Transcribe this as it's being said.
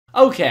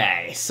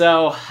Okay,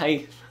 so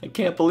I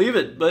can't believe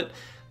it, but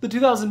the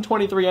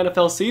 2023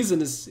 NFL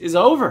season is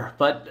over.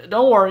 But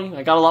don't worry,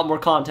 I got a lot more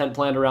content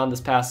planned around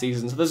this past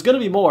season, so there's gonna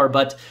be more,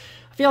 but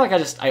I feel like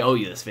I owe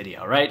you this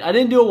video, right? I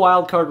didn't do a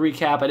wild card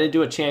recap, I didn't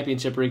do a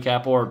championship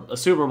recap or a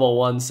Super Bowl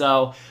one,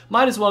 so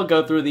might as well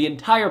go through the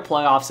entire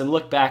playoffs and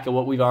look back at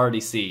what we've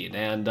already seen.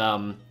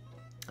 And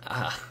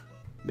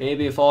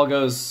maybe if all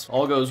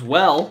goes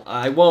well,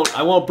 I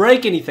won't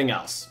break anything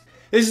else.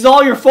 This is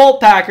all your fault,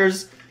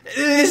 Packers.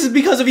 This is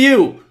because of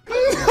you.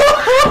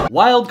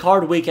 Wild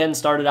card weekend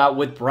started out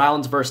with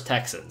Browns vs.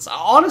 Texans.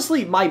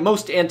 Honestly, my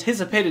most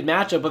anticipated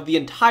matchup of the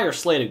entire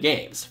slate of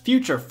games.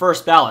 Future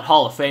first ballot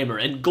Hall of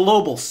Famer and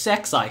global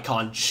sex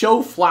icon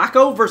Joe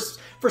Flacco versus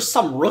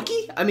some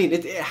rookie? I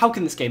mean, how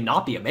can this game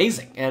not be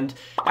amazing? And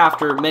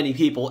after many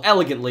people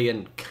elegantly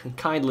and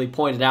kindly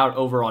pointed out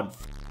over on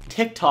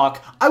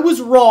TikTok, I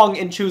was wrong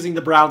in choosing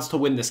the Browns to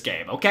win this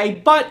game,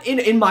 okay? But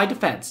in my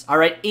defense,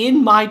 alright,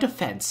 in my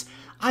defense,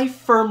 I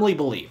firmly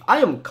believe, I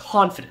am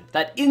confident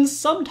that in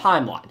some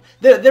timeline,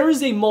 there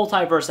is a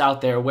multiverse out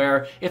there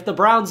where if the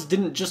Browns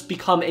didn't just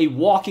become a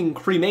walking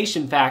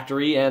cremation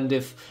factory, and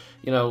if,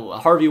 you know,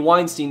 Harvey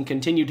Weinstein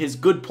continued his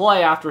good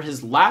play after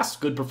his last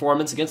good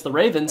performance against the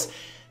Ravens,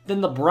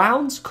 then the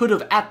Browns could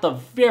have at the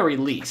very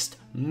least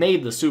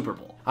made the Super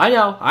Bowl. I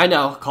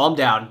know, calm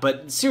down,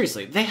 but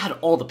seriously, they had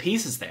all the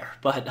pieces there.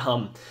 But,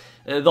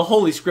 the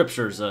Holy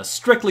Scriptures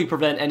strictly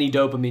prevent any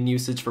dopamine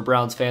usage for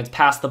Browns fans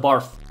past the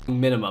bar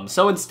minimum.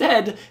 So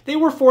instead, they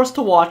were forced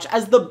to watch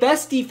as the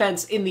best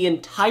defense in the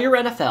entire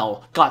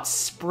NFL got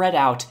spread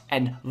out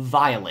and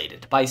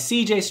violated by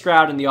CJ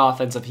Stroud and the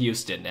offense of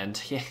Houston. And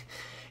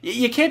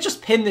you can't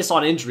just pin this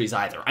on injuries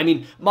either. I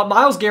mean,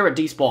 Myles Garrett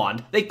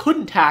despawned, they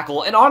couldn't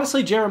tackle, and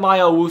honestly,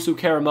 Jeremiah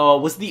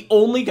Owusu-Koramoah was the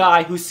only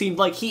guy who seemed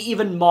like he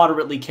even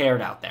moderately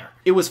cared out there.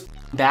 It was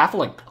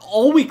baffling.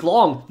 All week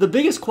long, the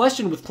biggest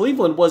question with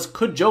Cleveland was,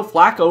 could Joe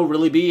Flacco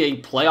really be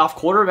a playoff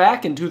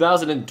quarterback in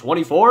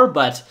 2024?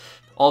 But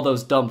all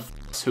those dumb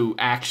f***s who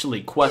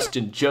actually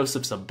questioned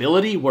Joseph's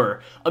ability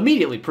were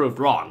immediately proved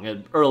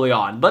wrong early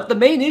on. But the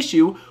main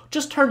issue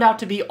just turned out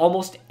to be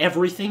almost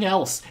everything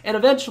else. And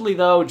eventually,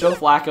 though, Joe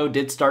Flacco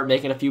did start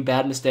making a few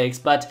bad mistakes,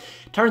 but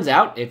turns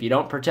out, if you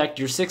don't protect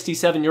your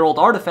 67-year-old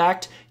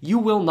artifact, you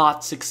will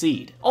not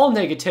succeed. All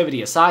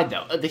negativity aside,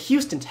 though, the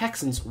Houston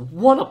Texans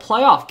won a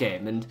playoff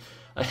game, and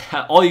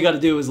all you gotta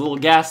do is a little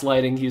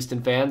gaslighting,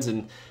 Houston fans,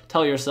 and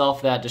tell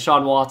yourself that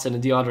Deshaun Watson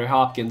and DeAndre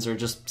Hopkins are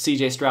just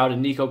CJ Stroud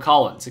and Nico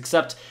Collins.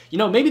 Except, you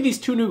know, maybe these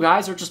two new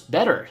guys are just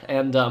better.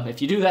 And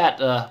if you do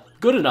that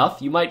good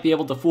enough, you might be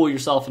able to fool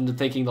yourself into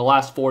thinking the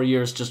last 4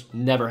 years just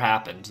never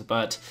happened.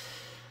 But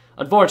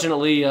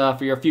unfortunately,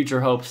 for your future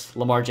hopes,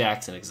 Lamar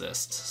Jackson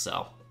exists.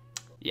 So,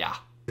 yeah.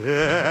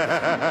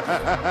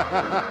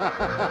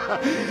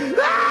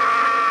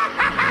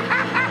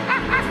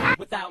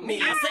 Without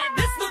me, I said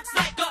this looks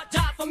like a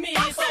job for me.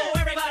 So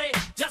everybody,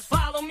 just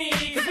follow me,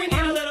 cause we need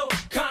a little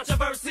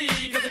controversy,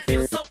 cause it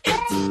feels so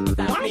empty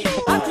without me.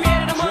 I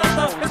created a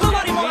monster, cause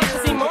nobody wants to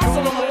see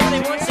Marshall no more.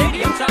 They want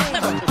shady, I'm trying to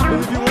never.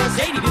 If you want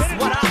shady, this is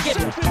what I get.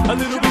 A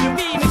little bit of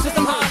me mixed with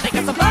some hard. They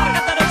got some fire,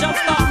 got that jump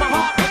start my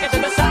heart quicker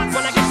than the shots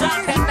when I get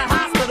shot at the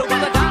hospital by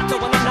the doctor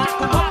when I'm not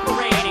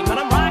cooperating. But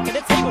I'm rocking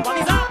the table while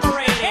he's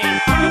operating.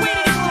 You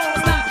waited this long,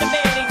 stop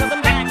debating, cause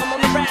I'm back, I'm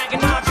on the rag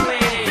and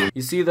modulating.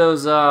 You see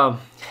those,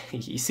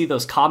 you see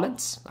those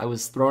comments I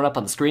was throwing up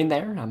on the screen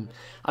there? I'm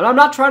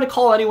not trying to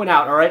call anyone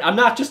out, all right? I'm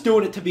not just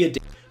doing it to be a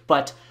dick,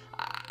 but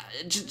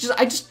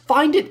I just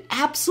find it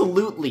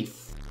absolutely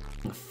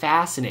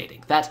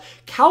fascinating that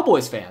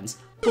Cowboys fans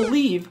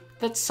believe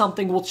that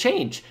something will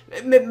change.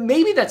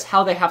 Maybe that's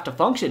how they have to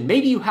function.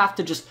 Maybe you have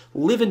to just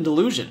live in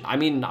delusion. I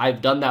mean,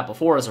 I've done that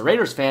before as a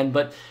Raiders fan,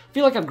 but I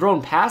feel like I've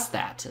grown past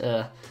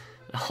that.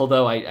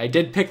 Although I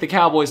did pick the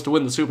Cowboys to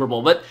win the Super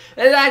Bowl, but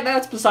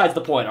that's besides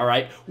the point,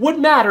 alright? What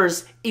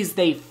matters is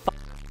they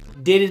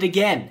did it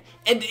again.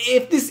 And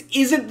if this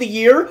isn't the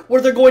year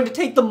where they're going to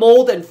take the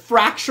mold and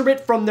fracture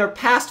it from their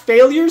past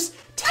failures,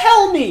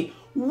 tell me,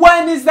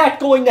 when is that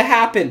going to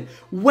happen?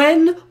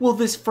 When will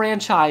this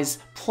franchise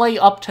play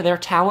up to their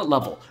talent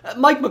level?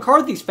 Mike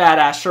McCarthy's fat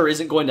ass sure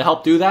isn't going to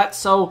help do that,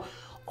 so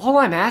all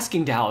I'm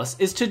asking, Dallas,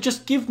 is to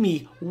just give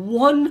me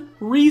one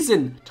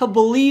reason to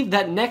believe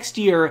that next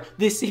year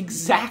this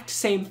exact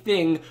same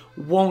thing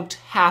won't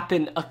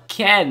happen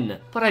again.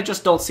 But I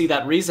just don't see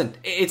that reason.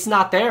 It's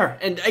not there.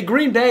 And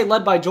Green Bay,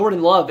 led by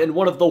Jordan Love and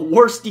one of the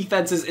worst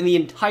defenses in the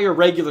entire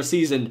regular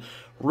season,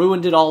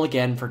 ruined it all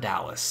again for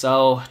Dallas.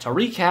 So, to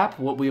recap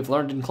what we have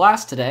learned in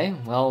class today,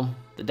 well,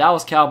 the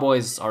Dallas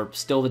Cowboys are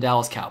still the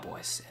Dallas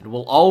Cowboys, and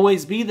will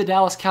always be the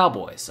Dallas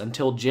Cowboys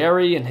until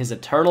Jerry and his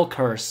eternal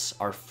curse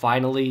are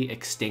finally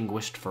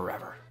extinguished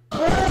forever.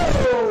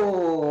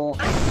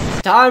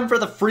 Time for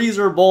the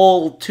Freezer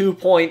Bowl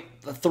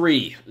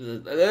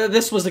 2.3.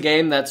 This was a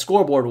game that,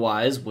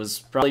 scoreboard-wise, was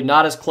probably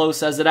not as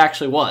close as it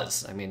actually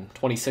was. I mean,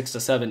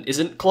 26-7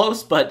 isn't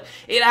close, but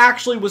it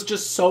actually was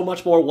just so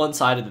much more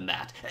one-sided than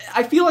that.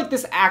 I feel like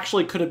this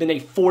actually could have been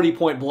a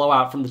 40-point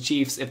blowout from the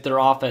Chiefs if their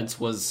offense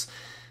was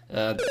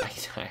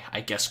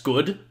I guess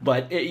good,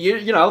 but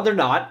you know, they're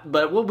not.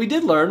 But what we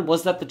did learn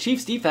was that the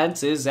Chiefs'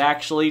 defense is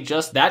actually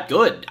just that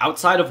good.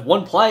 Outside of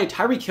one play,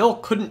 Tyreek Hill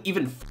couldn't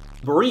even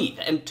breathe,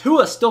 and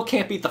Tua still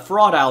can't beat the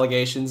fraud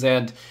allegations.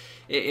 And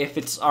if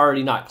it's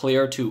already not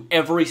clear to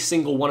every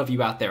single one of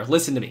you out there,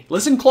 listen to me.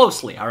 Listen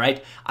closely, all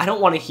right? I don't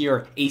want to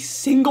hear a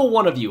single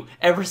one of you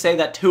ever say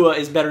that Tua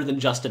is better than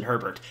Justin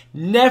Herbert.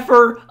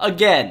 Never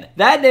again.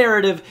 That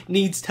narrative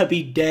needs to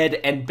be dead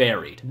and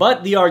buried.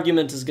 But the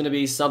argument is going to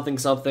be something,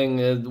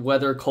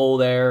 weather,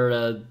 cold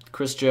air,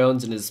 Chris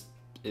Jones and his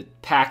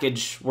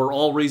package were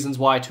all reasons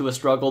why Tua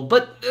struggled,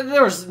 but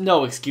there's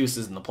no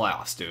excuses in the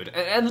playoffs, dude.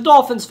 And the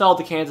Dolphins fell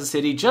to Kansas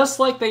City just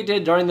like they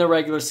did during the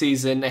regular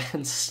season,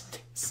 and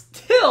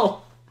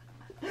still,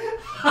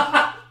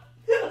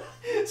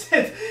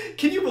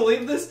 can you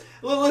believe this?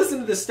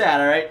 Listen to this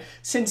stat, alright?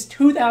 Since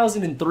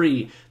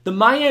 2003, the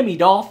Miami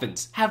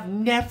Dolphins have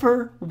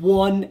never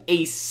won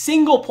a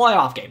single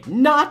playoff game.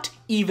 Not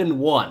even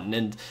one.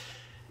 And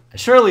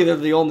surely they're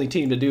the only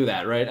team to do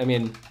that, right? I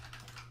mean,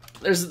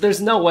 there's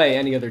no way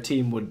any other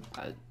team would,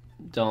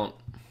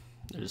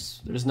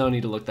 there's no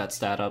need to look that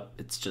stat up.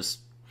 It's just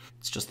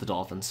the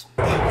Dolphins.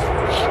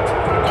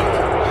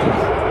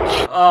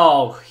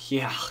 Oh,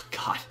 yeah,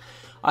 God.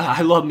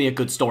 I love me a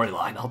good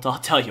storyline, I'll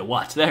tell you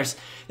what.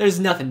 There's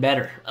nothing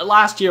better.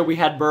 Last year we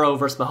had Burrow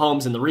versus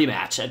Mahomes in the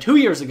rematch. 2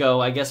 years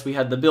ago, I guess we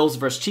had the Bills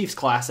versus Chiefs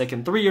Classic,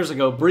 and 3 years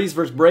ago, Breeze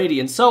versus Brady,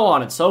 and so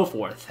on and so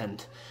forth.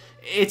 And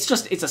it's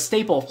a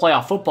staple of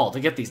playoff football to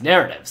get these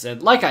narratives.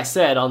 And like I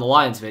said on the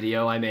Lions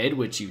video I made,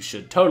 which you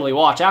should totally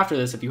watch after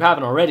this if you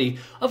haven't already,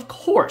 of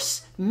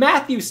course,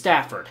 Matthew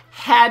Stafford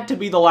had to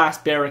be the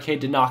last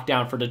barricade to knock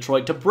down for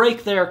Detroit to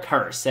break their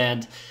curse.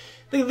 And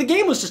the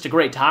game was just a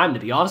great time, to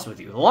be honest with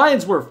you. The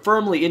Lions were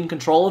firmly in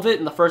control of it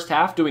in the first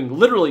half, doing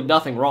literally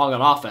nothing wrong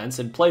on offense,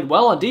 and played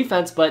well on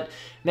defense, but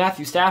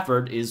Matthew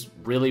Stafford is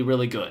really,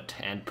 really good.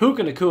 And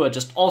Puka Nacua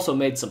just also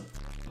made some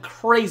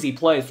crazy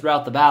plays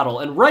throughout the battle,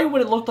 and right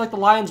when it looked like the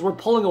Lions were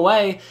pulling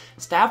away,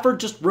 Stafford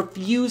just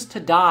refused to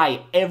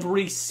die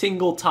every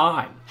single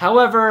time.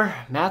 However,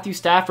 Matthew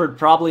Stafford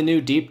probably knew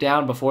deep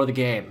down before the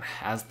game,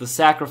 as the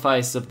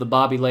sacrifice of the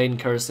Bobby Lane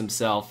curse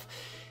himself,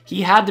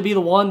 he had to be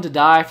the one to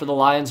die for the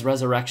Lions'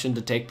 resurrection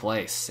to take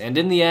place. And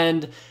in the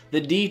end,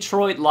 the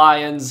Detroit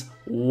Lions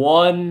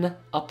won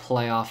a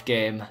playoff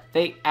game.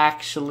 They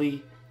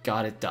actually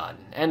got it done.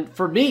 And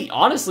for me,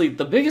 honestly,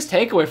 the biggest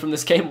takeaway from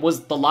this game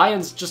was the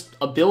Lions' just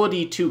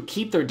ability to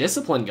keep their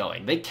discipline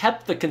going. They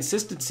kept the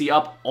consistency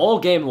up all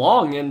game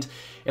long, and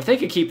if they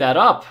could keep that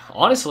up,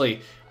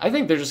 honestly, I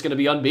think they're just going to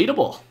be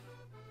unbeatable.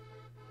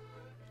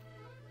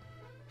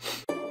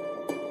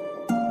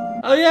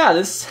 Oh yeah,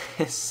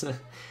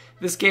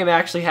 this game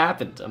actually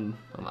happened.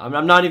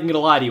 I'm not even going to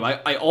lie to you.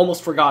 I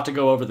almost forgot to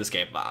go over this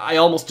game. I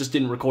almost just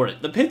didn't record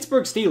it. The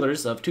Pittsburgh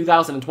Steelers of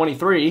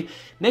 2023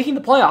 making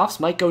the playoffs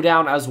might go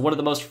down as one of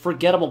the most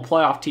forgettable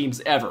playoff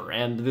teams ever,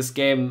 and this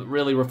game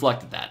really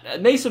reflected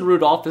that. Mason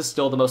Rudolph is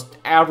still the most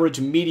average,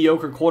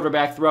 mediocre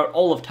quarterback throughout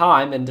all of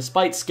time, and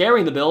despite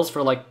scaring the Bills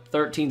for like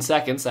 13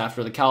 seconds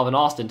after the Calvin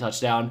Austin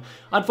touchdown,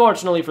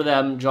 unfortunately for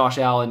them, Josh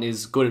Allen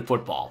is good at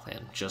football,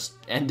 and just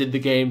ended the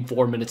game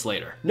 4 minutes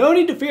later. No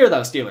need to fear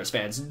though, Steelers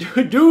fans.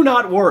 Do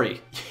not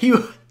worry.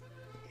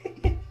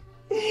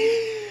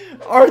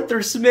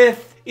 Arthur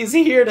Smith is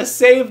here to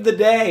save the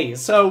day,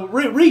 so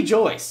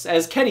rejoice,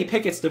 as Kenny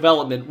Pickett's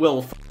development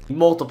will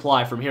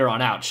multiply from here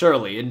on out,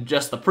 surely, in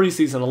just the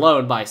preseason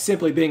alone by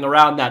simply being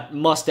around that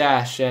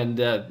mustache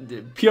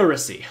and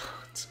puracy.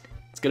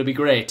 It's gonna be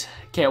great.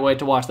 Can't wait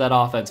to watch that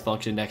offense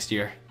function next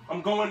year.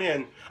 I'm going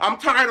in. I'm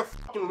tired of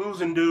fucking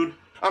losing, dude.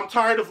 I'm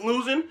tired of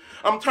losing.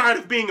 I'm tired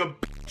of being a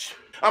bitch.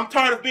 I'm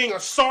tired of being a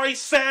sorry,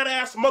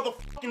 sad-ass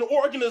motherfucking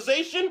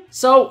organization.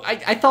 So,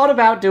 I thought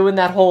about doing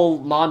that whole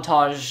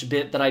montage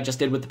bit that I just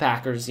did with the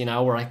Packers, you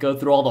know, where I go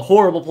through all the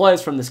horrible plays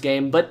from this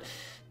game, but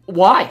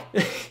why?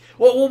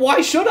 Well,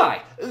 why should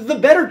I? The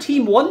better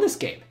team won this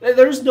game.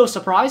 There's no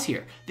surprise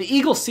here. The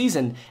Eagles'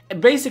 season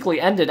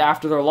basically ended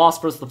after their loss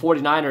versus the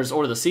 49ers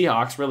or the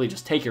Seahawks, really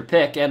just take your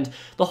pick, and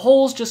the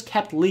holes just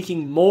kept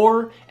leaking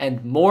more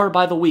and more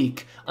by the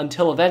week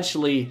until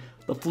eventually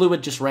the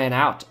fluid just ran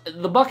out.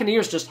 The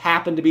Buccaneers just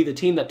happened to be the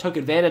team that took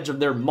advantage of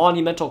their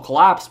monumental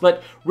collapse,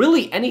 but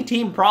really any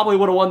team probably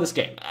would have won this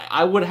game.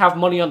 I would have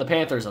money on the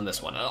Panthers on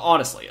this one,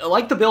 honestly.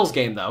 Like the Bills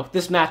game, though,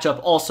 this matchup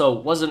also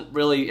wasn't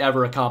really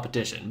ever a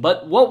competition.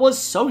 But what was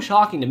so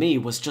shocking to me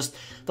was just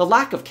the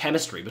lack of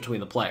chemistry between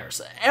the players.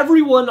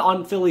 Everyone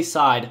on Philly's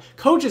side,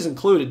 coaches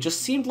included,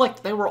 just seemed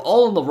like they were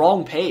all on the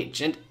wrong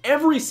page, and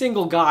every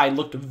single guy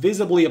looked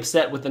visibly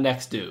upset with the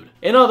next dude.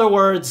 In other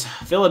words,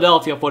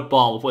 Philadelphia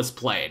football was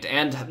played,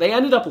 and they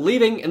ended up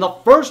leaving in the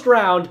first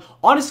round,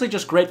 honestly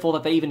just grateful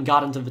that they even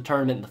got into the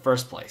tournament in the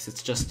first place.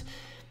 It's just,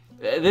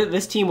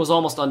 this team was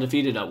almost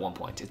undefeated at one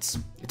point. It's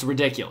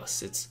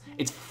ridiculous.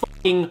 It's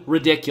fucking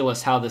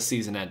ridiculous how this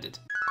season ended.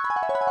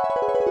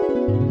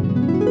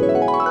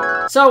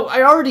 So,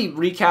 I already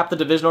recapped the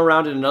divisional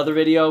round in another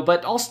video,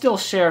 but I'll still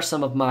share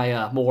some of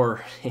my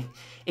more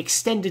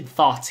extended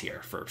thoughts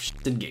here for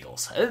shits and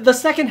giggles. The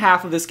second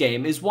half of this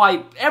game is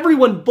why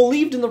everyone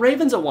believed in the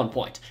Ravens at one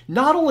point.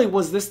 Not only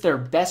was this their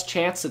best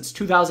chance since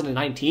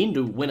 2019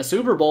 to win a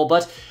Super Bowl,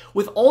 but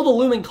with all the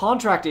looming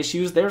contract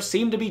issues, there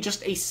seemed to be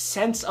just a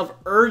sense of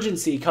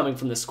urgency coming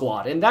from the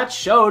squad, and that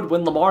showed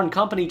when Lamar and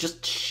company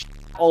just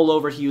all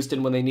over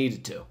Houston when they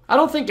needed to. I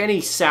don't think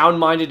any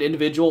sound-minded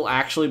individual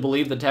actually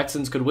believed the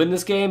Texans could win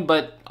this game,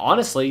 but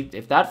honestly,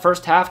 if that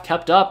first half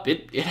kept up,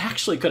 it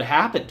actually could have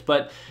happened.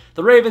 But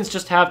the Ravens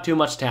just have too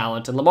much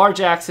talent, and Lamar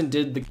Jackson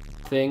did the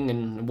thing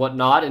and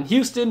whatnot, and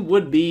Houston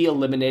would be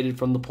eliminated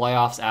from the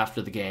playoffs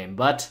after the game.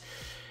 But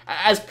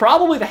as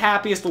probably the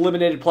happiest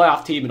eliminated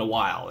playoff team in a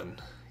while,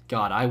 and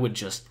God, I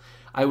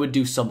would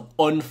do some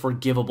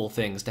unforgivable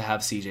things to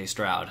have CJ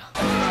Stroud.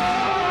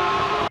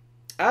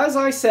 As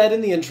I said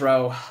in the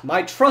intro,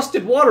 my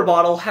trusted water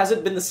bottle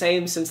hasn't been the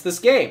same since this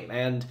game,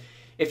 and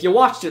if you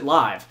watched it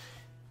live,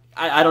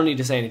 I don't need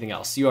to say anything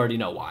else, you already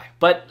know why.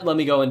 But let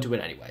me go into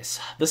it anyways.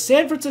 The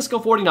San Francisco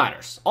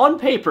 49ers, on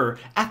paper,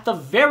 at the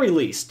very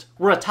least,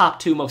 were a top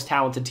 2 most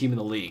talented team in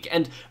the league,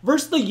 and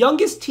versus the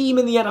youngest team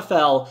in the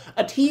NFL,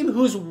 a team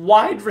whose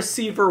wide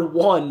receiver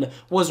 1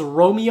 was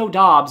Romeo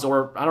Doubs,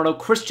 or, I don't know,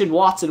 Christian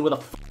Watson with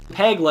a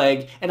peg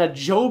leg, and a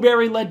Joe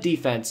Barry-led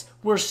defense,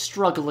 were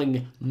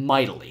struggling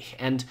mightily.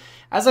 And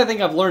as I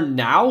think I've learned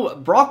now,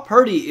 Brock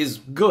Purdy is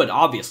good,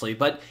 obviously,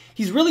 but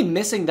he's really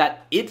missing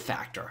that it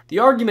factor. The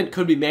argument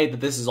could be made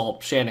that this is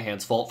all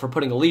Shanahan's fault for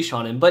putting a leash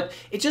on him, but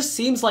it just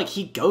seems like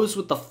he goes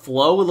with the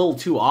flow a little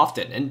too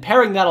often, and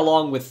pairing that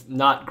along with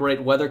not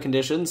great weather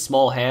conditions,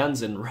 small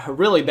hands, and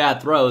really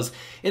bad throws,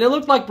 and it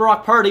looked like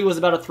Brock Purdy was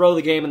about to throw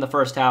the game in the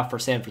first half for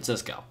San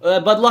Francisco.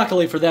 But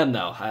luckily for them,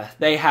 though,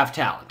 they have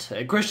talent.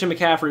 Christian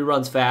McCaffrey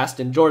runs fast,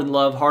 and Jordan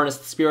Love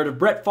harnessed the spirit of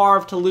Brett Favre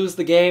to lose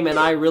the game, and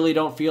I really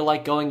don't feel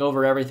like going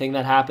over everything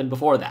that happened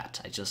before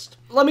that.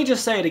 Let me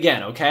just say it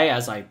again, okay,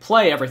 as I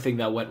play everything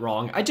that went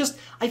wrong.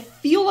 I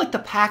feel like the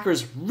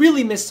Packers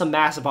really missed some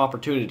massive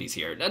opportunities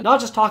here. Not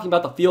just talking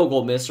about the field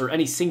goal miss or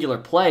any singular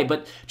play,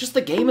 but just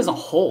the game as a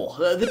whole.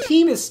 The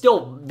team is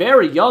still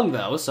very young,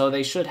 though, so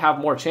they should have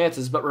more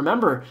chances, but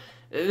remember,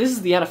 this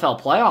is the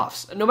NFL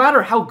playoffs. No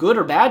matter how good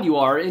or bad you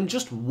are, in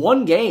just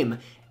one game,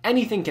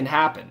 anything can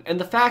happen. And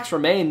the facts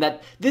remain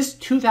that this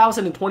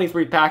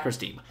 2023 Packers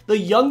team, the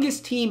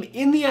youngest team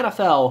in the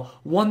NFL,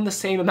 won the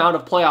same amount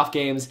of playoff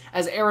games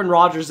as Aaron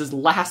Rodgers'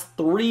 last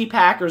 3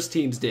 Packers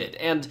teams did.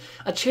 And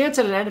a chance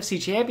at an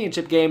NFC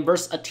Championship game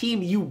versus a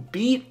team you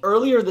beat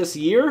earlier this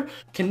year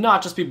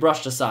cannot just be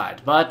brushed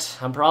aside. But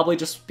I'm probably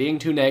just being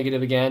too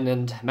negative again,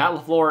 and Matt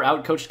LaFleur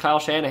outcoached Kyle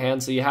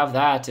Shanahan, so you have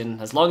that,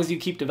 and as long as you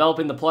keep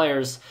developing the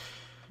players,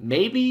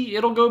 maybe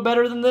it'll go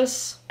better than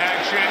this.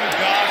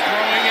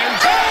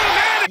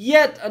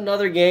 Yet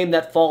another game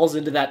that falls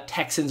into that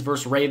Texans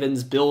versus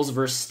Ravens, Bills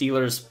versus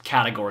Steelers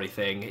category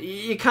thing.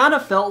 You kind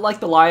of felt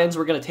like the Lions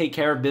were going to take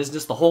care of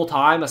business the whole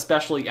time,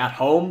 especially at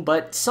home,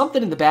 but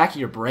something in the back of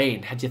your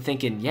brain had you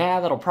thinking,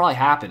 yeah, that'll probably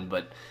happen,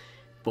 but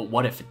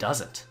what if it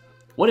doesn't?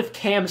 What if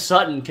Cam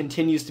Sutton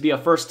continues to be a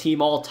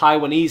first-team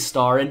all-Taiwanese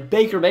star and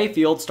Baker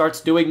Mayfield starts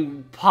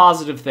doing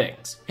positive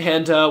things?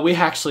 And we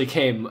actually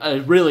came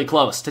really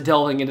close to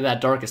delving into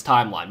that darkest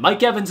timeline.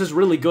 Mike Evans is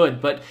really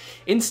good, but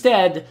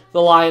instead,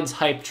 the Lions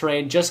hype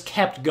train just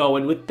kept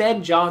going with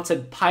Ben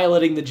Johnson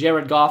piloting the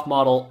Jared Goff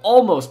model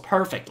almost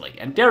perfectly,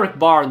 and Derek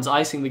Barnes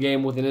icing the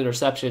game with an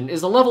interception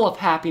is a level of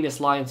happiness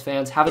Lions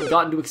fans haven't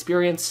gotten to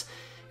experience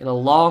in a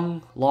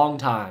long, long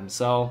time.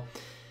 So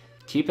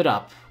keep it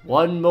up.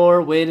 One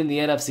more win in the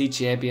NFC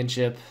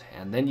Championship,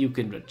 and then you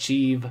can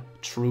achieve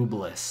true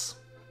bliss.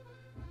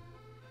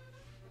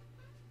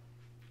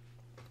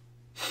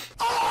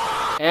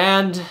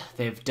 And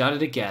they've done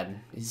it again.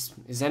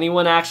 Is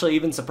anyone actually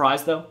even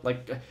surprised, though?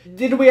 Like,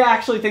 did we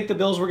actually think the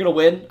Bills were going to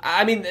win?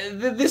 I mean,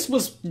 this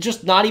was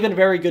just not even a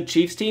very good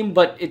Chiefs team,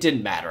 but it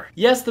didn't matter.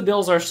 Yes, the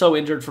Bills are so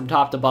injured from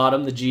top to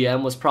bottom, the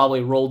GM was probably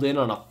rolled in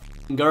on a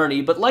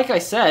gurney, but like I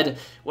said,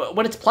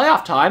 when it's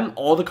playoff time,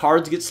 all the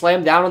cards get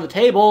slammed down on the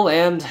table,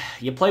 and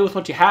you play with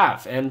what you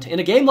have. And in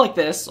a game like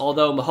this,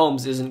 although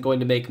Mahomes isn't going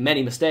to make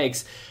many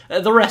mistakes,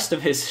 the rest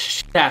of his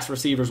shit-ass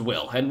receivers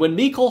will. And when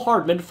Mecole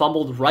Hardman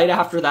fumbled right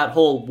after that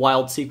whole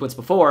wild sequence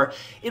before,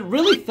 it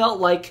really felt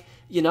like,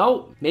 you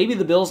know, maybe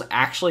the Bills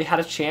actually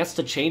had a chance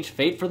to change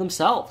fate for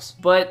themselves.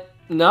 But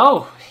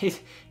no,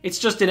 it's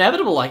just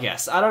inevitable, I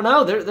guess. I don't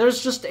know,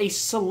 there's just a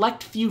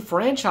select few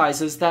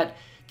franchises that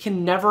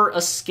can never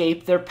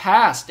escape their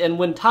past. And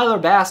when Tyler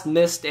Bass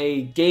missed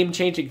a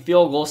game-changing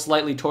field goal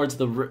slightly towards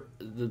the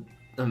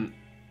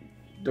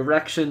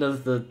direction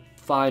of the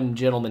fine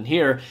gentleman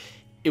here,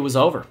 it was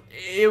over.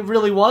 It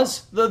really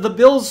was. The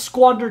Bills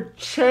squandered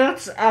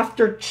chance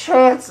after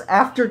chance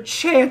after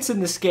chance in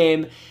this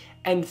game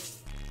and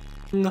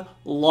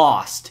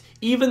lost.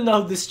 Even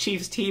though this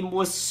Chiefs team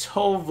was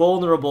so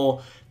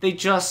vulnerable, they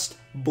just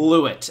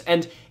blew it.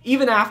 And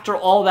even after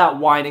all that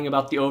whining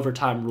about the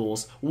overtime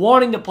rules,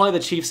 wanting to play the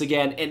Chiefs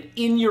again, and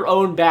in your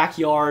own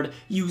backyard,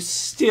 you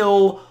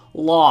still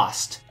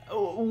lost.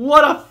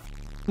 What a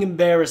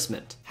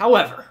embarrassment.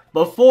 However,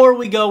 Before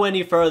we go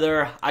any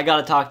further, I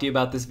gotta talk to you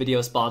about this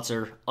video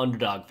sponsor,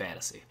 Underdog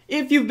Fantasy.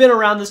 If you've been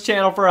around this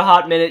channel for a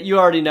hot minute, you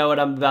already know what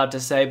I'm about to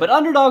say, but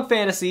Underdog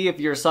Fantasy, if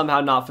you're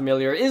somehow not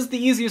familiar, is the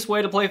easiest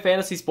way to play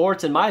fantasy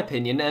sports in my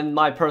opinion, and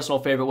my personal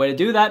favorite way to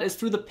do that is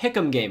through the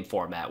pick'em game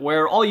format,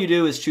 where all you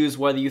do is choose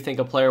whether you think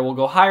a player will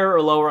go higher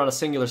or lower on a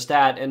singular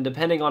stat, and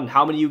depending on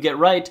how many you get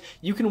right,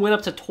 you can win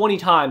up to 20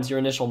 times your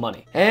initial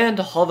money. And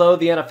although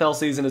the NFL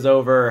season is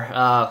over,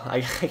 I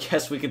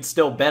guess we could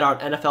still bet on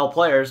NFL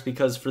players,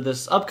 because for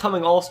this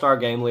upcoming All-Star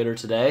game later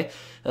today,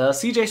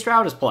 CJ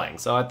Stroud is playing,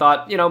 so I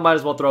thought, might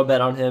as well throw a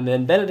bet on him,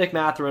 and Benedict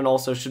Mathurin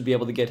also should be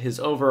able to get his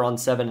over on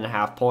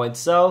 7.5 points,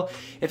 so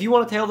if you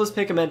want to tail this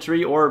pick'em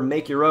entry or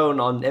make your own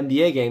on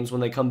NBA games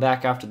when they come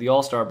back after the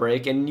All-Star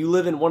break, and you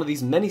live in one of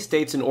these many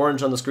states in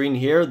orange on the screen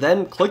here,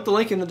 then click the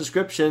link in the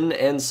description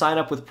and sign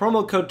up with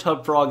promo code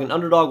TubFrog, and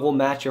Underdog will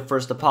match your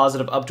first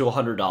deposit of up to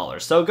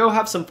 $100. So go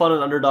have some fun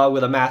on Underdog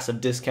with a massive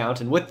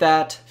discount, and with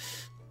that,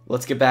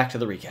 let's get back to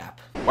the recap.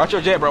 Watch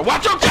your jet, bro.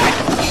 Watch your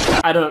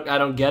jet! I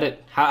don't get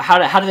it.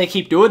 How do they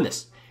keep doing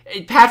this?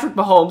 Patrick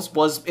Mahomes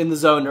was in the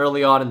zone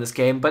early on in this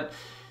game, but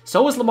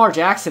so was Lamar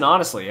Jackson,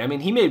 honestly. I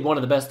mean, he made one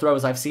of the best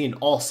throws I've seen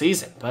all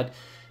season, but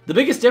the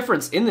biggest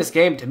difference in this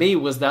game to me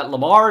was that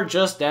Lamar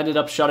just ended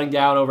up shutting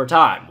down over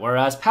time,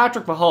 whereas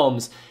Patrick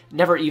Mahomes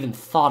never even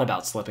thought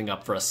about slipping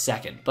up for a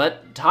second.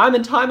 But time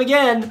and time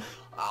again,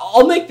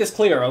 I'll make this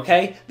clear,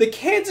 okay? The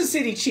Kansas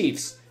City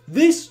Chiefs,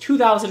 this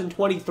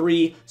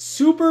 2023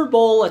 Super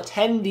Bowl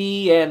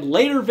attendee and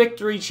later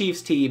victory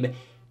Chiefs team,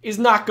 is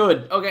not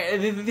good.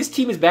 Okay, this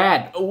team is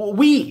bad.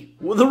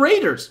 The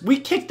Raiders, we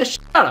kicked the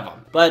shit out of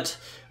them. But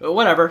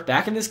whatever,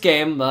 back in this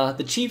game,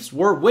 the Chiefs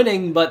were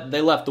winning, but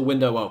they left the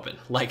window open.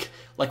 Like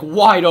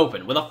wide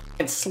open, with a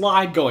fucking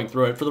slide going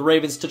through it for the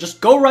Ravens to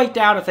just go right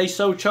down if they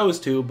so chose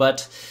to,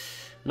 but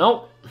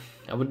nope.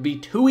 That would be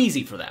too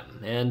easy for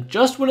them. And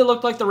just when it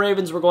looked like the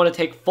Ravens were going to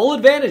take full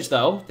advantage,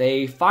 though,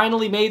 they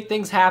finally made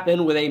things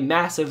happen with a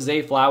massive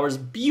Zay Flowers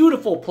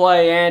beautiful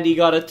play, and he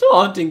got a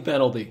taunting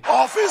penalty.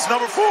 Offense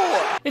number 4.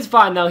 It's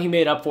fine, though. He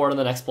made up for it on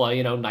the next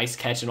play, nice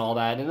catch and all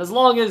that. And as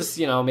long as,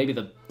 maybe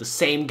the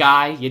same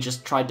guy you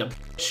just tried to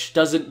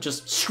doesn't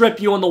just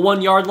strip you on the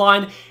 1 yard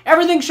line,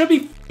 everything should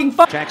be f***ing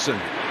fine. Jackson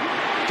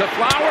to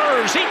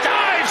Flowers. He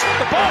dives.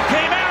 The ball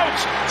came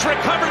out. It's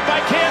recovered by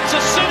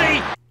Kansas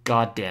City.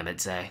 God damn it,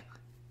 Zay.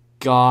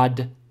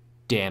 God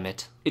damn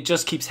it. It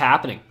just keeps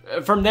happening.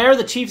 From there,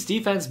 the Chiefs'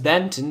 defense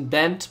bent and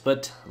bent,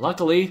 but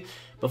luckily,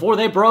 before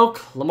they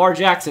broke, Lamar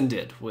Jackson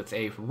did, with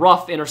a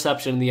rough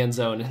interception in the end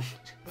zone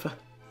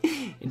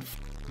in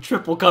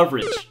triple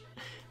coverage.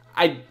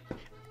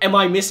 Am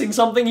I missing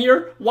something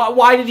here?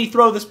 Why did he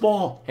throw this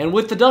ball? And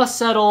with the dust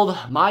settled,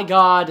 my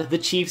God, the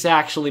Chiefs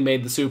actually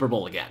made the Super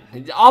Bowl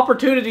again.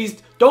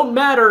 Opportunities don't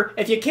matter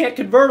if you can't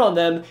convert on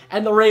them,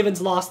 and the Ravens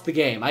lost the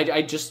game.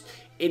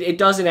 It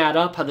doesn't add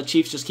up how the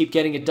Chiefs just keep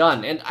getting it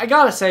done. And I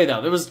gotta say,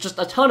 though, there was just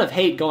a ton of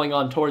hate going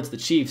on towards the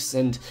Chiefs,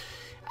 and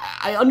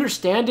I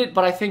understand it,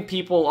 but I think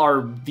people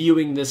are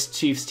viewing this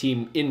Chiefs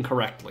team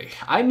incorrectly.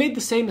 I made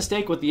the same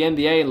mistake with the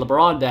NBA and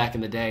LeBron back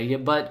in the day,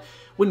 but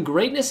when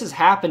greatness is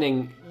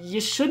happening,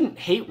 you shouldn't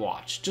hate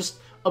watch. Just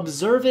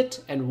observe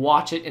it and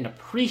watch it and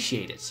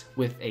appreciate it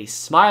with a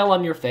smile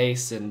on your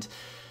face and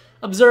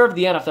observe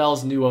the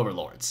NFL's new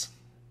overlords.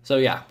 So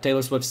yeah,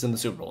 Taylor Swift's in the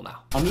Super Bowl now.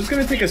 I'm just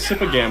gonna take a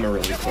sip of Gamma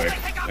really quick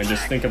and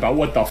just think about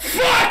what the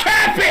fuck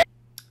happened!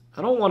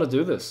 I don't want to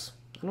do this.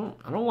 I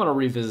don't want to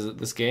revisit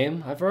this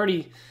game. I've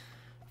already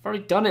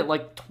done it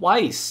like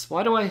twice.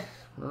 Why do I?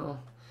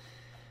 Well,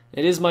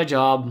 it is my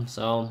job,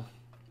 so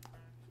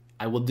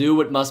I will do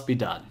what must be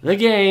done. The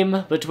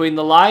game between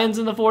the Lions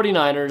and the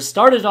 49ers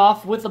started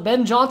off with a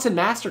Ben Johnson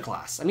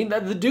masterclass. I mean,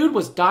 the dude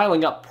was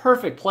dialing up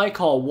perfect play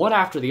call one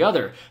after the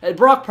other. And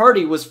Brock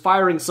Purdy was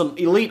firing some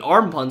elite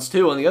arm punts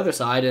too on the other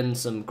side and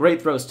some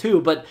great throws too,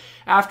 but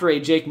after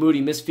a Jake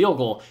Moody missed field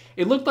goal,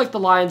 it looked like the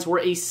Lions were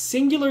a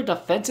singular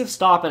defensive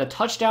stop and a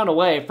touchdown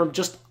away from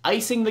just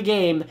icing the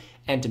game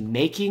and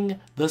making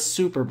the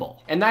Super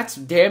Bowl. And that's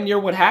damn near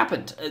what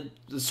happened,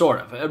 sort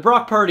of.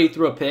 Brock Purdy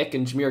threw a pick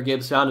and Jahmyr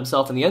Gibbs found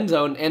himself in the end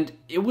zone, and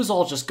it was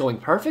all just going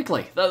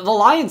perfectly. The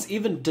Lions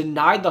even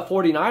denied the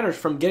 49ers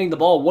from getting the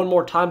ball one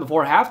more time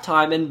before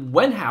halftime, and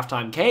when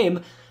halftime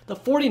came, the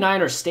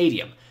 49ers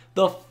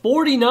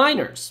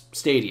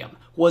Stadium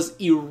was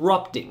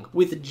erupting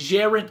with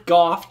Jared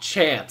Goff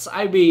chants.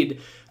 I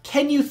mean,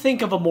 can you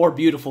think of a more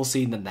beautiful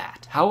scene than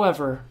that?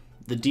 However,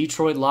 the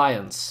Detroit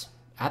Lions,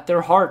 at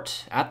their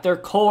heart, at their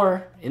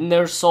core, in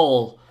their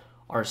soul,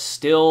 are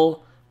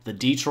still the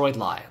Detroit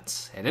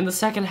Lions. And in the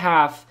second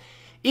half,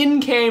 in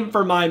came,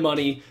 for my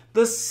money,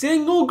 the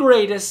single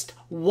greatest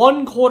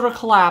one-quarter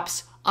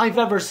collapse I've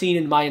ever seen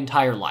in my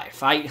entire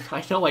life. I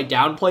know I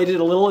downplayed it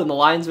a little in the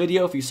Lions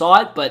video if you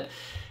saw it, but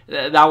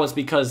that was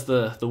because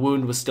the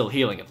wound was still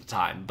healing at the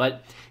time.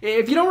 But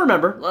if you don't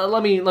remember,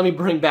 let me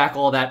bring back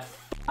all that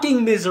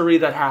fucking misery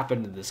that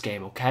happened in this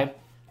game, okay?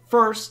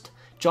 First,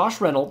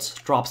 Josh Reynolds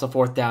drops a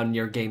fourth down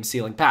near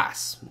game-sealing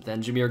pass.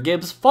 Then Jahmyr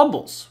Gibbs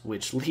fumbles,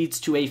 which leads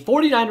to a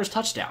 49ers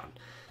touchdown.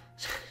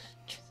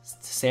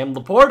 Sam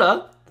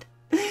Laporta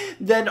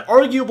then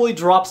arguably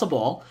drops a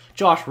ball.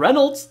 Josh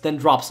Reynolds then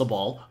drops a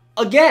ball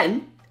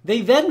again.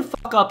 They then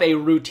fuck up a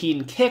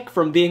routine kick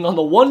from being on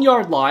the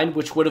 1-yard line,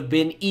 which would have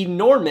been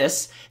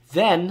enormous.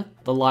 Then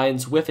the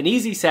Lions whiff an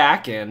easy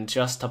sack, and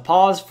just to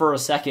pause for a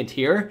second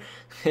here,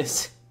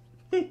 this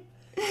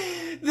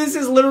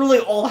is literally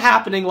all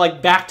happening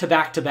like back to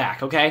back to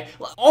back, okay?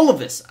 All of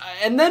this.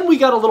 And then we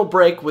got a little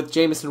break with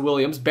Jameson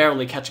Williams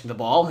barely catching the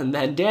ball, and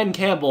then Dan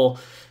Campbell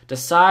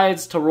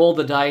decides to roll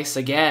the dice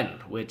again,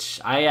 which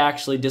I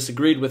actually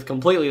disagreed with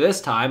completely this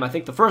time. I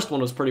think the first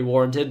one was pretty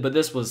warranted, but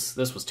this was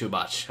too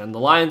much. And the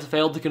Lions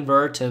failed to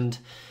convert, and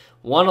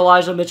one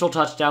Elijah Mitchell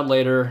touchdown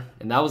later,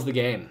 and that was the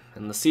game.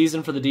 And the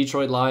season for the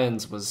Detroit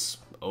Lions was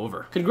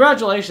over.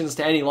 Congratulations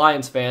to any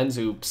Lions fans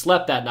who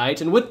slept that night,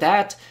 and with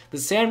that, the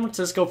San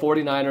Francisco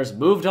 49ers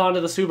moved on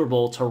to the Super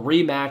Bowl to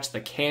rematch the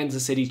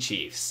Kansas City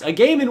Chiefs, a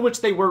game in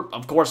which they were,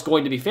 of course,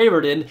 going to be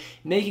favored in,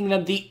 making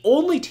them the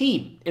only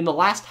team in the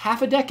last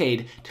half a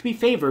decade to be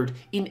favored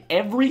in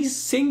every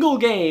single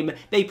game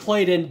they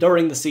played in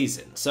during the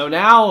season. So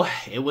now,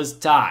 it was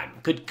time.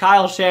 Could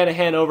Kyle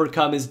Shanahan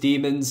overcome his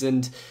demons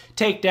and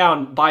take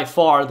down, by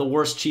far, the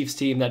worst Chiefs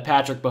team that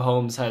Patrick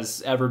Mahomes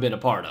has ever been a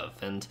part of?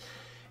 And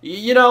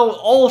you know,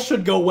 all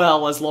should go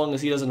well as long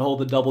as he doesn't hold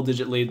the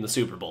double-digit lead in the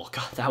Super Bowl.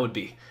 God, that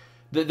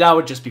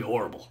would just be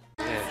horrible.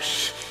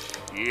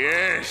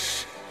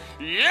 Yes.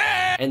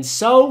 And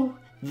so,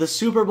 the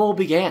Super Bowl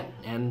began.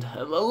 And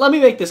let me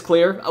make this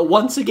clear,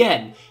 once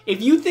again,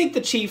 if you think the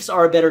Chiefs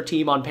are a better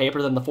team on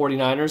paper than the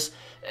 49ers,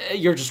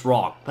 you're just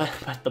wrong. But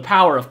the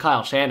power of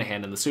Kyle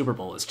Shanahan in the Super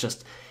Bowl is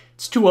just,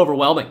 it's too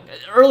overwhelming.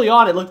 Early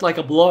on, it looked like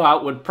a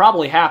blowout would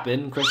probably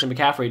happen. Christian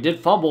McCaffrey did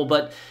fumble,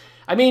 but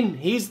I mean,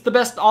 he's the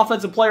best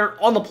offensive player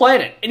on the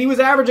planet, and he was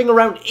averaging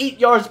around 8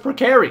 yards per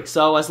carry,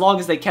 so as long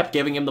as they kept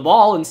giving him the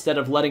ball instead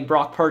of letting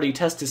Brock Purdy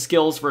test his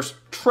skills versus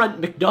Trent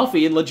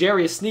McDuffie and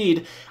L'Jarius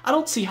Sneed, I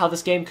don't see how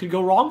this game could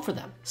go wrong for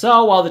them.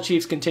 So, while the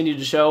Chiefs continued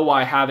to show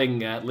why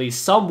having at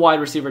least some wide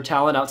receiver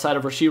talent outside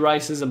of Rashee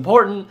Rice is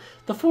important,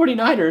 the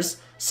 49ers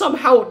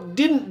somehow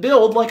didn't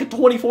build like a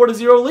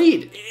 24-0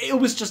 lead. It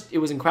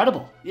was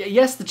incredible.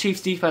 Yes, the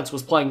Chiefs defense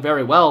was playing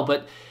very well,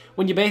 but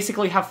when you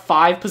basically have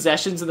 5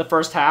 possessions in the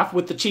first half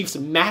with the Chiefs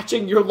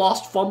matching your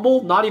lost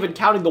fumble, not even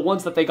counting the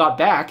ones that they got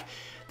back,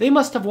 they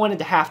must have went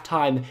into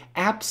halftime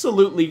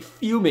absolutely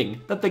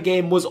fuming that the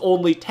game was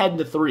only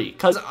 10-3,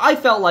 because I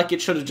felt like it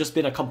should have just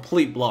been a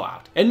complete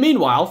blowout. And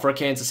meanwhile, for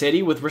Kansas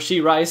City, with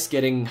Rashee Rice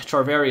getting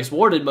Charvarius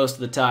Warded most of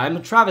the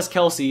time, Travis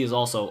Kelce is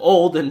also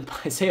old, and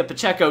Isaiah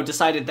Pacheco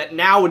decided that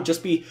now would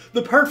just be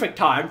the perfect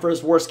time for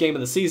his worst game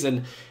of the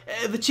season.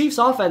 The Chiefs'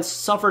 offense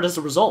suffered as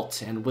a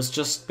result, and was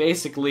just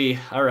basically,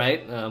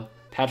 alright,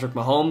 Patrick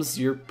Mahomes,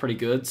 you're pretty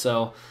good,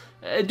 so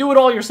do it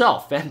all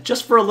yourself. And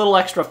just for a little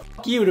extra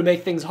fuck you to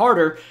make things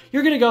harder,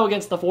 you're going to go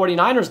against the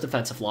 49ers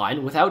defensive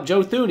line without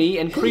Joe Thuney,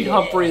 and Creed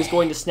Humphrey is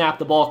going to snap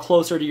the ball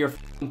closer to your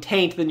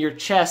taint than your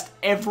chest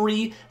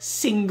every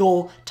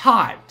single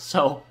time.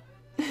 So,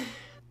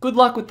 good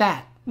luck with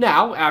that.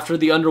 Now, after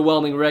the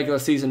underwhelming regular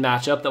season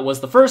matchup that was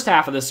the first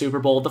half of the Super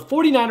Bowl, the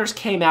 49ers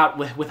came out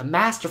with a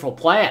masterful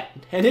plan,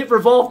 and it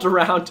revolved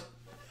around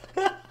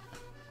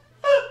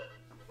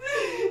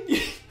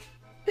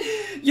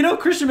you know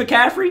Christian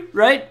McCaffrey,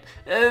 right?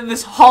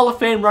 This Hall of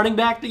Fame running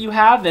back that you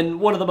have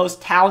and one of the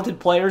most talented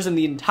players in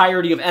the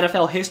entirety of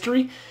NFL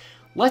history.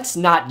 Let's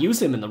not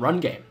use him in the run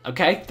game,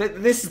 okay?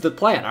 This is the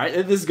plan, all right?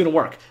 This is going to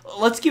work.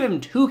 Let's give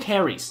him 2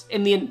 carries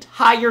in the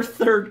entire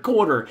third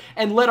quarter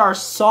and let our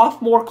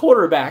sophomore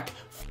quarterback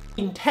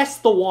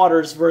test the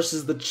waters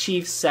versus the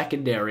Chiefs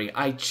secondary.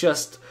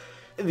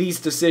 These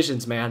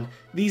decisions, man.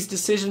 These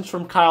decisions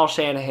from Kyle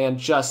Shanahan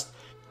just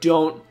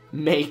don't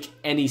make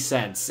any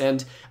sense.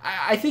 And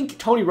I think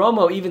Tony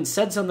Romo even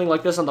said something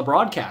like this on the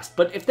broadcast,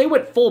 but if they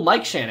went full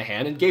Mike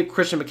Shanahan and gave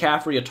Christian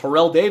McCaffrey a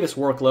Terrell Davis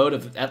workload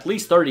of at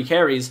least 30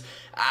 carries,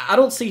 I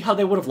don't see how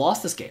they would have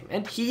lost this game.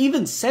 And he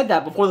even said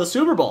that before the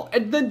Super Bowl,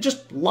 and then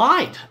just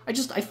lied.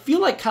 I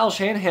feel like Kyle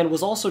Shanahan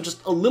was also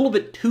just a little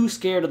bit too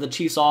scared of the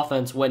Chiefs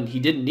offense when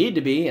he didn't need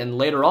to be, and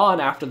later on,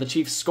 after the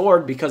Chiefs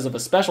scored because of a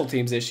special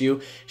teams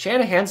issue,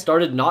 Shanahan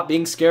started not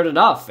being scared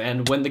enough,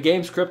 and when the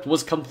game script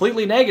was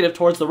completely negative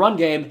towards the run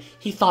game,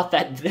 he thought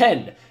that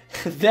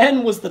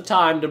then was the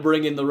time to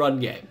bring in the run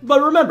game.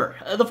 But remember,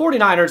 the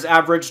 49ers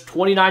average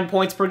 29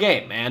 points per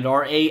game and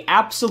are a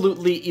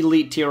absolutely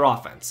elite tier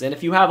offense. And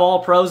if you have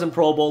all pros and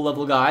Pro Bowl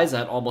level guys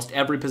at almost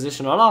every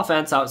position on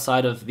offense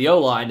outside of the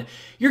O-line,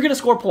 you're going to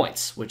score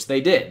points, which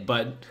they did,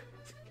 but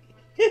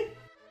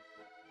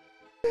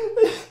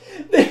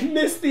they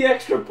missed the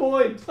extra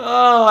point.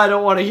 Oh, I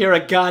don't want to hear a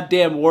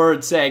goddamn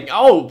word saying,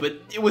 oh, but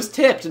it was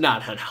tipped.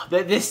 No.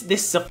 This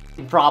is a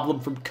problem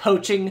from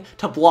coaching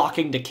to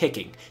blocking to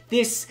kicking.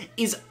 This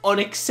is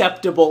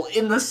unacceptable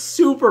in the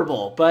Super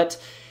Bowl,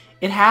 but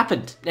it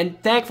happened.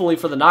 And thankfully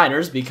for the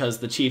Niners, because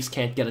the Chiefs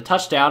can't get a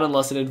touchdown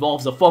unless it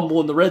involves a fumble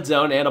in the red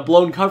zone and a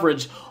blown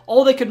coverage,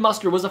 all they could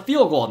muster was a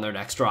field goal on their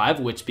next drive,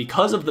 which,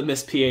 because of the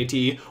missed PAT,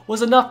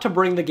 was enough to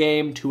bring the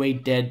game to a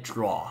dead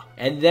draw.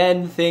 And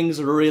then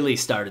things really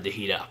started to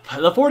heat up.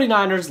 The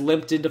 49ers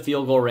limped into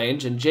field goal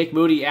range, and Jake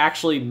Moody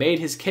actually made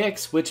his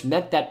kicks, which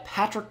meant that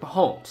Patrick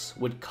Mahomes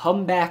would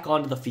come back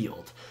onto the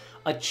field.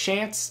 A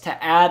chance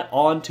to add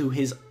on to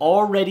his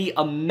already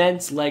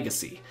immense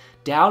legacy,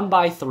 down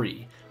by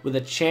 3, with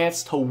a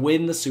chance to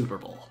win the Super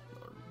Bowl.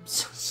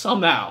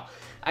 Somehow.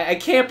 I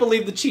can't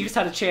believe the Chiefs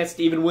had a chance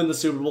to even win the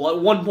Super Bowl at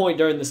one point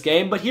during this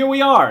game, but here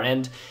we are,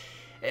 and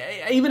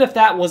even if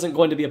that wasn't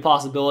going to be a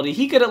possibility,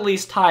 he could at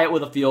least tie it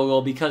with a field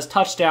goal because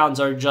touchdowns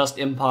are just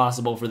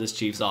impossible for this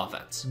Chiefs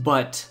offense.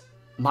 But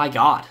my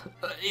God,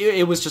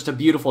 it was just a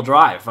beautiful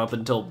drive up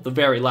until the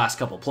very last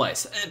couple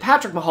plays.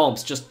 Patrick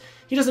Mahomes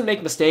he doesn't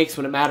make mistakes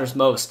when it matters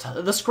most.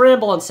 The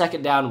scramble on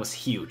second down was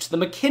huge. The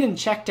McKinnon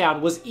check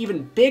down was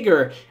even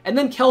bigger, and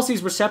then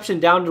Kelce's reception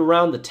down to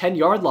around the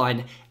 10-yard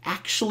line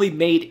actually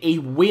made a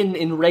win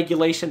in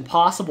regulation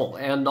possible.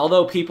 And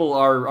although people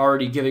are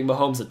already giving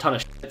Mahomes a ton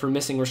of shit for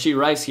missing Rashee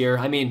Rice here,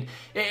 I mean,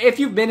 if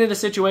you've been in a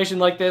situation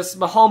like this,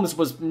 Mahomes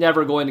was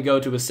never going to go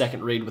to his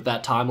second read with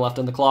that time left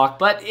on the clock.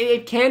 But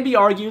it can be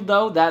argued,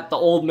 though, that the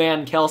old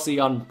man Kelce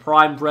on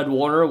prime Fred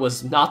Warner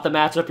was not the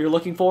matchup you're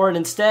looking for, and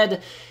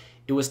instead,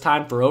 it was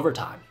time for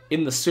overtime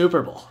in the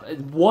Super Bowl.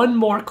 One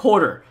more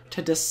quarter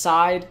to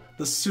decide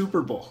the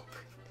Super Bowl.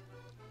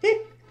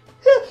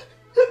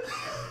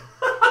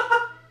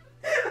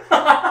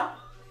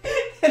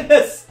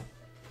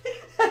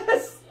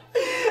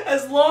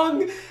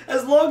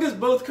 As long as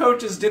both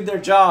coaches did their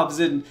jobs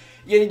and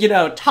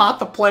taught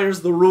the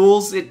players the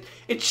rules, it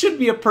should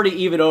be a pretty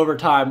even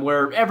overtime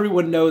where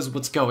everyone knows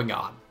what's going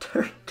on.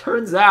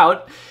 Turns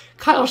out,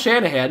 Kyle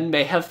Shanahan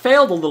may have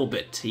failed a little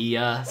bit. He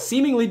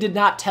seemingly did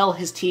not tell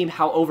his team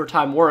how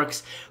overtime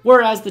works,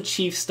 whereas the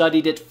Chiefs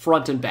studied it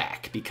front and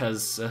back,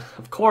 because,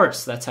 of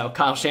course, that's how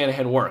Kyle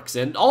Shanahan works.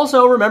 And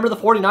also, remember, the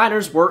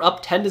 49ers were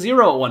up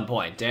 10-0 at one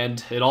point,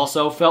 and it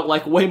also felt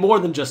like way more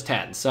than just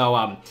 10.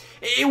 So,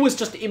 it was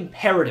just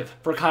imperative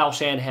for Kyle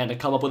Shanahan to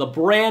come up with a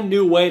brand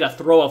new way to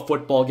throw a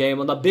football game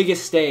on the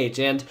biggest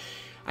stage, and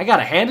I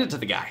gotta hand it to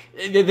the guy.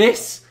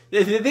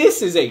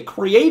 This is a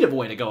creative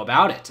way to go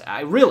about it.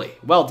 Really,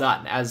 well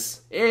done.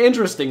 As,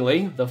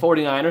 interestingly, the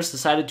 49ers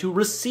decided to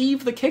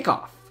receive the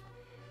kickoff.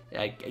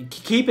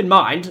 Keep in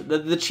mind,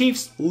 the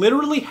Chiefs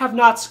literally have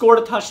not scored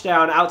a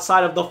touchdown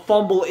outside of the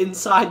fumble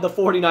inside the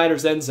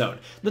 49ers end zone.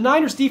 The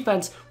Niners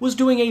defense was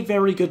doing a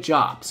very good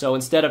job, so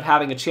instead of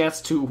having a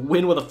chance to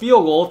win with a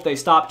field goal if they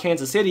stopped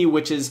Kansas City,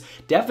 which is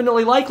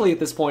definitely likely at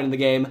this point in the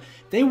game,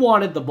 they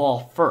wanted the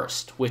ball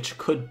first, which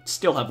could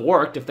still have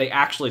worked if they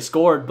actually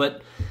scored,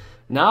 but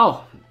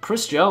no,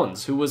 Chris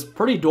Jones, who was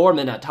pretty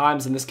dormant at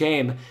times in this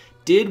game,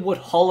 did what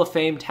Hall of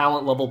Fame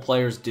talent level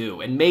players do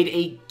and made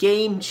a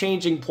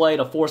game-changing play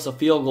to force a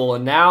field goal,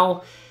 and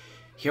now,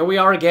 here we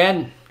are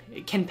again.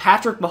 Can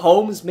Patrick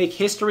Mahomes make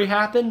history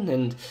happen?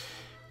 And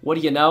what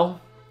do you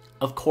know?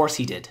 Of course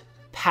he did.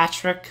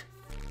 Patrick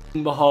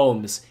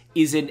Mahomes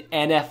is an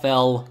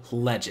NFL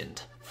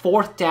legend.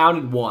 4th down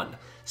and 1.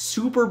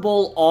 Super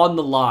Bowl on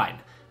the line.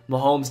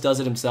 Mahomes does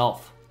it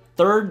himself.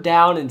 3rd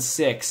down and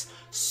 6.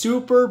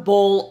 Super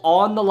Bowl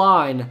on the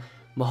line.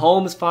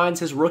 Mahomes finds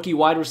his rookie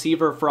wide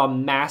receiver for a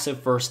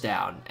massive first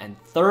down. And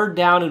 3rd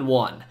down and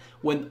 1.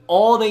 When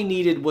all they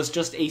needed was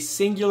just a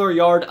singular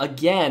yard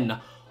again,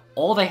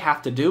 all they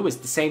have to do is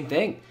the same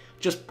thing.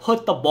 Just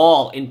put the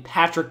ball in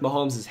Patrick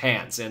Mahomes'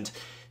 hands, and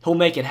he'll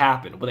make it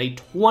happen with a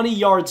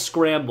 20-yard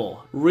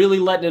scramble, really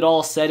letting it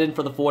all set in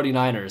for the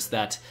 49ers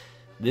that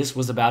this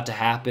was about to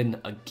happen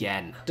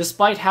again.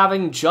 Despite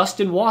having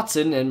Justin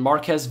Watson and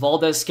Marquez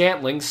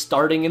Valdez-Scantling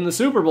starting in the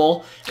Super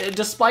Bowl,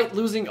 despite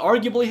losing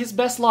arguably his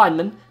best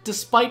lineman,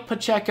 despite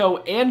Pacheco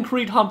and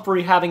Creed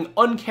Humphrey having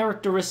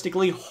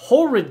uncharacteristically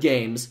horrid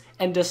games,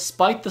 and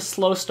despite the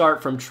slow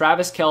start from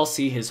Travis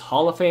Kelce, his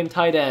Hall of Fame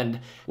tight end,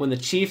 when the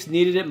Chiefs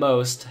needed it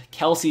most,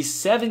 Kelce's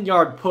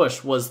 7-yard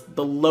push was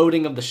the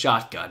loading of the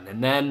shotgun.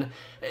 And then,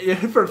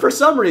 for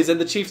some reason,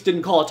 the Chiefs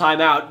didn't call a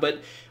timeout,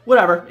 but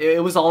whatever,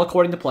 it was all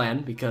according to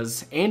plan,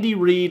 because Andy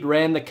Reid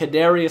ran the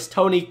Kadarius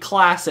Toney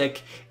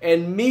Classic,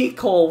 and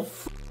Mecole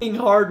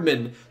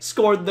Hardman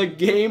scored the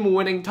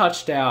game-winning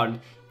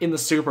touchdown in the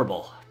Super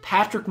Bowl.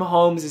 Patrick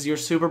Mahomes is your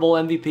Super Bowl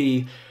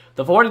MVP.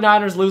 The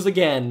 49ers lose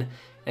again,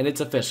 and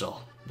it's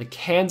official. The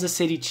Kansas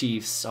City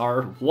Chiefs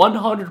are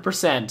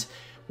 100%,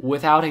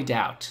 without a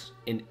doubt,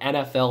 an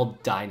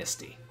NFL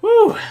dynasty.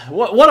 Whew,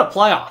 what a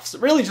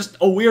playoffs. Really just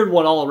a weird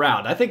one all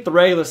around. I think the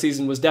regular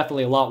season was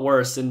definitely a lot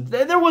worse, and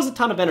there was a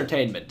ton of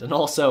entertainment. And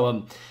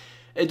also,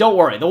 don't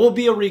worry, there will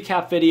be a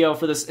recap video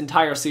for this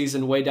entire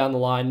season way down the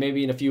line,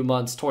 maybe in a few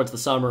months towards the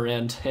summer,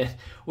 and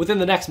within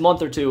the next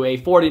month or two, a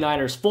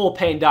 49ers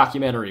full-pain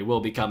documentary will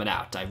be coming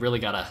out. I really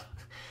gotta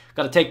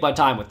Gotta take my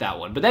time with that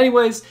one. But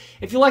anyways,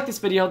 if you like this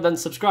video, then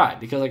subscribe,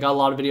 because I got a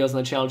lot of videos on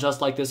the channel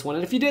just like this one.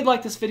 And if you did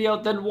like this video,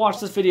 then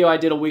watch this video I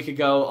did a week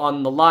ago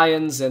on the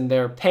Lions and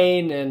their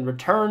pain and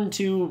return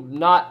to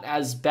not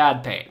as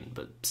bad pain,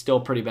 but still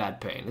pretty bad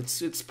pain.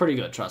 It's pretty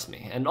good, trust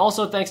me. And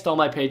also thanks to all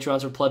my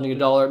Patreons for pledging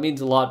 $1. It means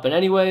a lot. But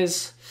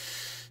anyways,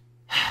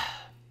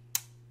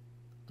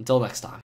 until next time.